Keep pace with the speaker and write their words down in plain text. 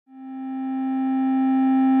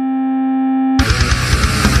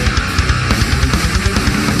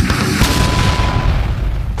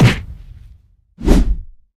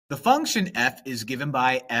function f is given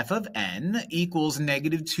by f of n equals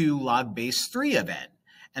negative 2 log base 3 of n.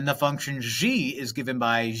 And the function g is given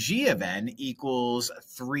by g of n equals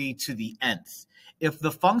 3 to the nth. If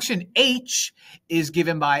the function h is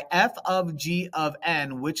given by f of g of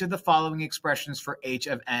n, which of the following expressions for h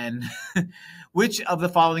of n, which of the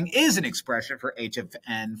following is an expression for h of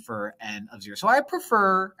n for n of 0? So I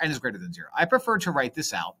prefer, n is greater than 0. I prefer to write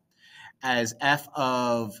this out as f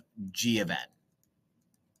of g of n.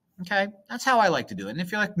 Okay, that's how I like to do it. And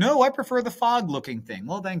if you're like, no, I prefer the fog-looking thing,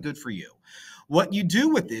 well, then good for you. What you do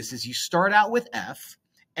with this is you start out with f,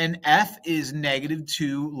 and f is negative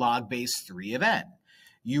 2 log base 3 of n.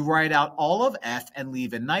 You write out all of f and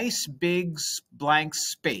leave a nice big blank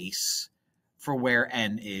space for where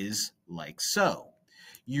n is, like so.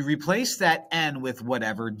 You replace that n with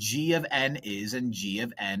whatever g of n is, and g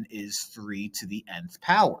of n is 3 to the nth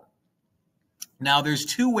power. Now, there's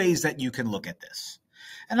two ways that you can look at this.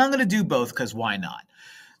 And I'm going to do both because why not?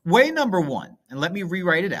 Way number one, and let me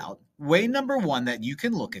rewrite it out. Way number one that you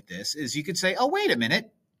can look at this is you could say, oh, wait a minute.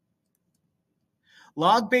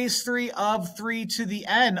 Log base 3 of 3 to the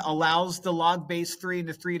n allows the log base 3 and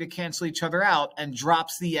the 3 to cancel each other out and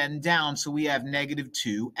drops the n down, so we have negative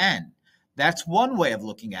 2n. That's one way of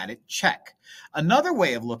looking at it. Check. Another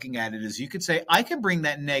way of looking at it is you could say, I can bring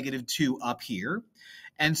that negative 2 up here,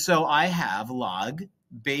 and so I have log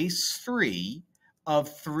base 3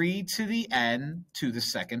 of 3 to the n to the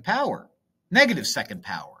second power, negative second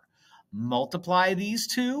power. Multiply these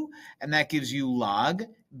two, and that gives you log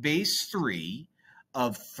base 3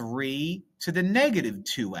 of 3 to the negative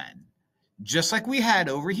 2n. Just like we had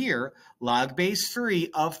over here, log base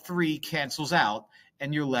 3 of 3 cancels out,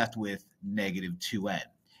 and you're left with negative 2n.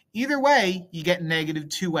 Either way, you get negative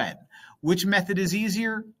 2n. Which method is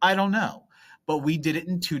easier? I don't know. But we did it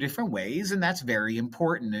in two different ways, and that's very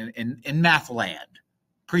important in math land.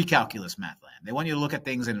 Precalculus math land. They want you to look at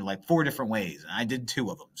things in like 4 different ways, and I did 2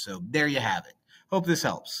 of them. So there you have it. Hope this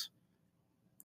helps.